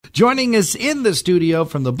Joining us in the studio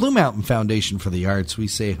from the Blue Mountain Foundation for the Arts, we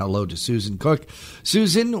say hello to Susan Cook.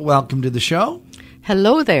 Susan, welcome to the show.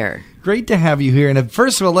 Hello there. Great to have you here. And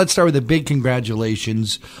first of all, let's start with a big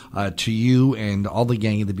congratulations to you and all the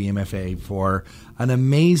gang of the BMFA for an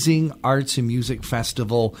amazing arts and music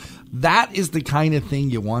festival. That is the kind of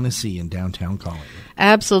thing you want to see in downtown Collingwood.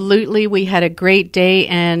 Absolutely. We had a great day,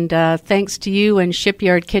 and thanks to you and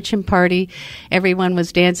Shipyard Kitchen Party, everyone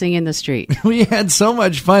was dancing in the street. We had so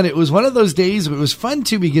much fun. It was one of those days. It was fun,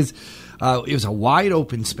 too, because it was a wide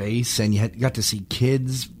open space, and you got to see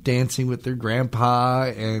kids dancing with their grandpa,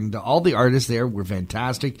 and all the artists there were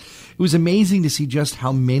fantastic. It was amazing to see just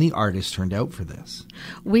how many artists turned out for this.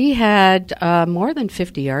 We had more than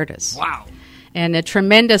 50 artists. Wow. And a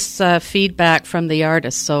tremendous feedback from the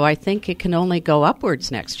artists, so I think it can only go upwards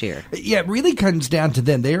next year. Yeah, it really comes down to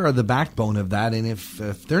them. They are the backbone of that, and if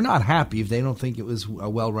they're not happy, if they don't think it was a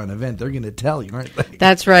well-run event, they're going to tell you, aren't they?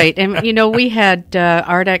 That's right. And, you know, we had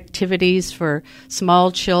art activities for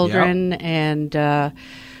small children, yep. And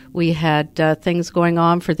we had things going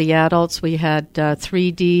on for the adults. We had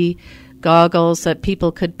 3D goggles that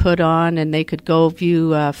people could put on, and they could go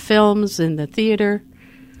view films in the theater.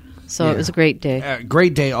 So yeah. It was a great day.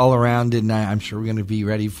 Great day all around, and I'm sure we're going to be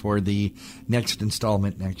ready for the next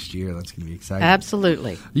installment next year. That's going to be exciting.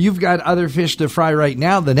 Absolutely. You've got other fish to fry right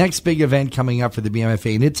now. The next big event coming up for the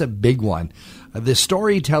BMFA, and it's a big one, the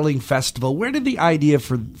Storytelling Festival. Where did the idea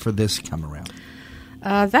for this come around?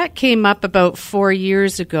 That came up about 4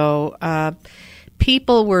 years ago.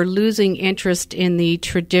 People were losing interest in the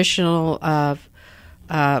traditional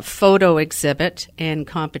photo exhibit and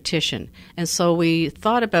competition. And so we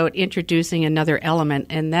thought about introducing another element,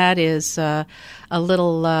 and that is a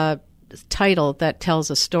little title that tells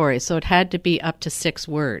a story. So it had to be up to 6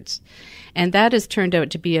 words. And that has turned out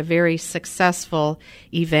to be a very successful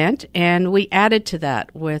event, and we added to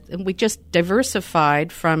that we just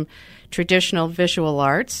diversified from traditional visual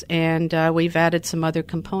arts, and we've added some other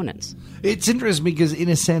components. It's interesting because, in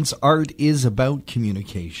a sense, art is about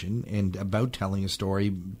communication and about telling a story,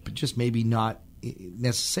 but just maybe not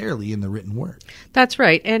necessarily in the written word. That's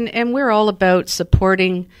right, and we're all about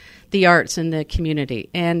supporting the arts in the community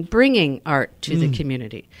and bringing art to the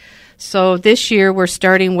community. So this year we're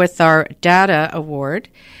starting with our Data Award,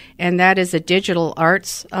 and that is a digital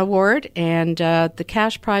arts award, and the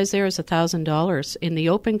cash prize there is $1,000 in the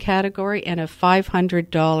open category and a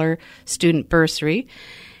 $500 student bursary.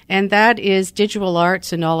 And that is digital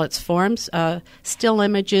arts in all its forms, still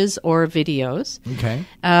images or videos. Okay.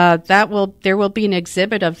 There will be an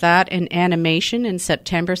exhibit of that and animation in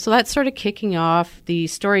September. So that's sort of kicking off the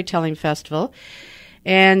Storytelling Festival.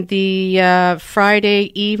 And the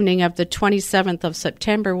Friday evening of the 27th of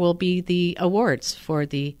September will be the awards for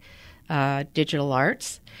the digital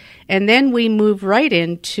arts. And then we move right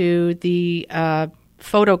into the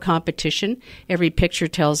photo competition. Every picture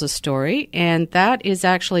tells a story, and that is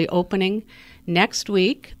actually opening next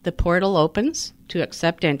week. The portal opens to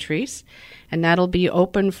accept entries, and that'll be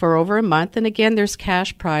open for over a month. And again, there's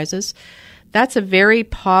cash prizes. That's a very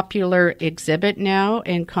popular exhibit now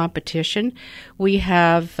in competition. We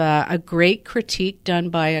have a great critique done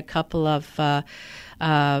by a couple of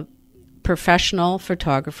professional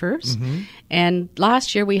photographers. Mm-hmm. And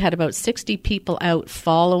last year we had about 60 people out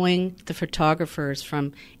following the photographers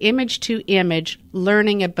from image to image,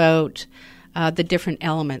 learning about the different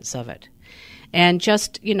elements of it. And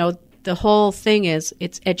just, you know, the whole thing is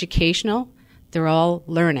it's educational. They're all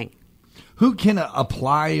learning. Who can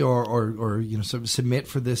apply or you know, submit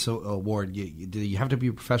for this award? Do you have to be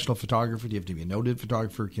a professional photographer? Do you have to be a noted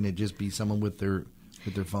photographer? Can it just be someone with their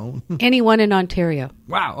phone? Anyone in Ontario.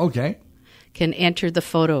 Wow, okay. Can enter the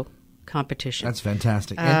photo competition. That's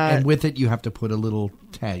fantastic. And with it, you have to put a little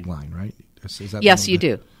tagline, right? Is that yes, you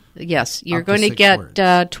do. Yes, you're going to get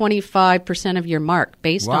 25% of your mark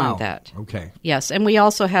based on that. Okay. Yes, and we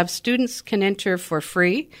also have students can enter for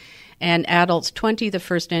free, and adults 20 the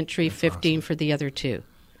first entry, that's 15 awesome. For the other 2.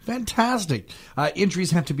 Fantastic.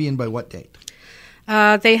 Entries have to be in by what date?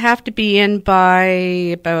 They have to be in by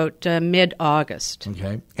about mid-August.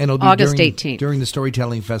 Okay. And it'll be August 18th. During the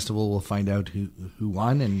Storytelling Festival, we'll find out who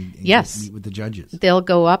won and yes. meet with the judges. They'll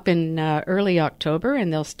go up in early October,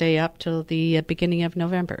 and they'll stay up till the beginning of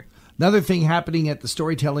November. Another thing happening at the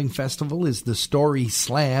Storytelling Festival is the Story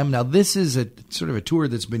Slam. Now, this is a sort of a tour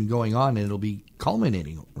that's been going on, and it'll be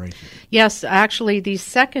culminating right here. Yes, actually, the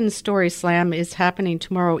second Story Slam is happening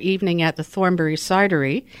tomorrow evening at the Thornbury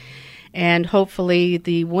Cidery, and hopefully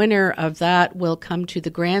the winner of that will come to the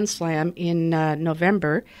Grand Slam in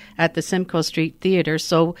November at the Simcoe Street Theatre.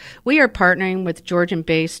 So we are partnering with Georgian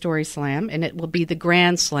Bay Story Slam, and it will be the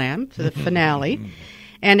Grand Slam for the finale.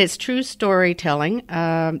 And it's true storytelling.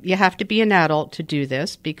 You have to be an adult to do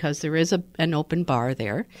this because there is an open bar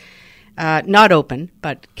there. Not open,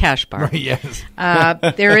 but cash bar. Right, yes.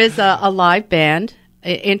 There is a live band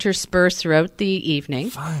interspersed throughout the evening.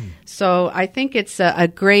 Fun. So I think it's a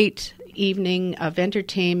great evening of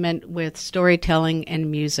entertainment with storytelling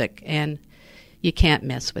and music, and you can't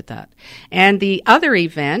mess with that. And the other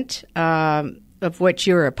event, of which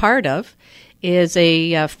you're a part of, is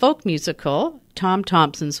a folk musical, Tom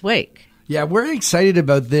Thompson's Wake. Yeah, we're excited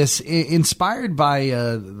about this, inspired by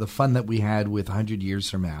the fun that we had with 100 Years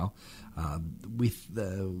From Now. We're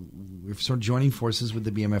sort of joining forces with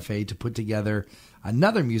the BMFA to put together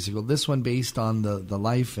another musical, this one based on the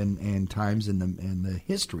life and times and the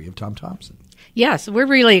history of Tom Thompson. Yes, we're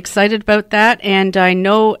really excited about that, and I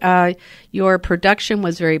know your production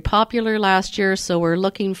was very popular last year, so we're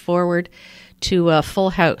looking forward to a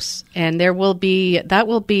full house. And that will be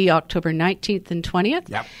October 19th and 20th.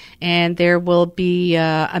 Yep. And there will be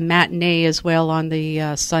a matinee as well on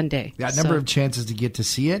the Sunday. Yeah, a number of chances to get to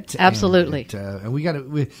see it. Absolutely. And we got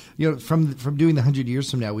to, from doing the 100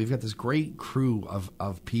 Years From Now, we've got this great crew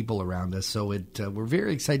of people around us. So we're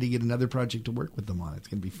very excited to get another project to work with them on. It's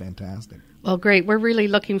going to be fantastic. Well, great. We're really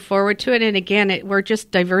looking forward to it. And again, we're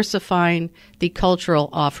just diversifying the cultural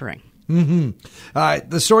offering. Mm-hmm.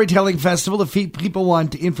 The Storytelling Festival, if people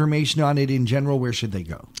want information on it in general, where should they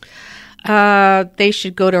go? They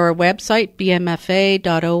should go to our website, bmfa.on.ca.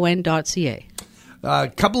 A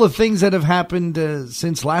couple of things that have happened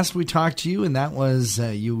since last we talked to you, and that was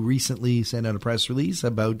you recently sent out a press release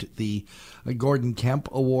about the Gordon Kemp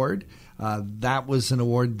Award. That was an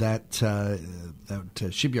award that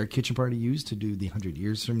Shipyard Kitchen Party used to do the 100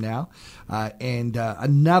 Years From Now. And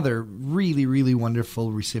another really, really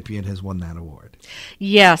wonderful recipient has won that award.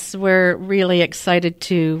 Yes, we're really excited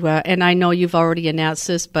to, and I know you've already announced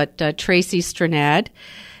this, but Tracy Stranad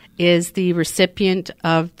is the recipient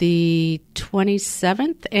of the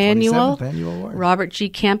 27th annual award. Robert G.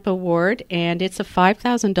 Kemp Award, and it's a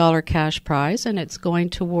 $5,000 cash prize, and it's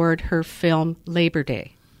going toward her film Labor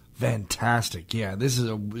Day. Fantastic. Yeah,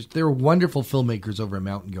 they're wonderful filmmakers over at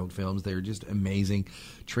Mountain Goat Films. They're just amazing.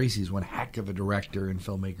 Tracy's one heck of a director and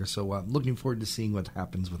filmmaker, so I'm looking forward to seeing what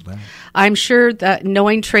happens with that. I'm sure that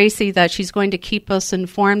knowing Tracy that she's going to keep us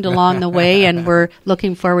informed along the way, and we're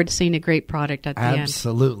looking forward to seeing a great product at the end.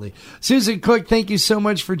 Absolutely. Susan Cook, thank you so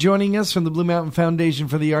much for joining us from the Blue Mountain Foundation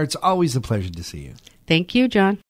for the Arts. Always a pleasure to see you. Thank you, John.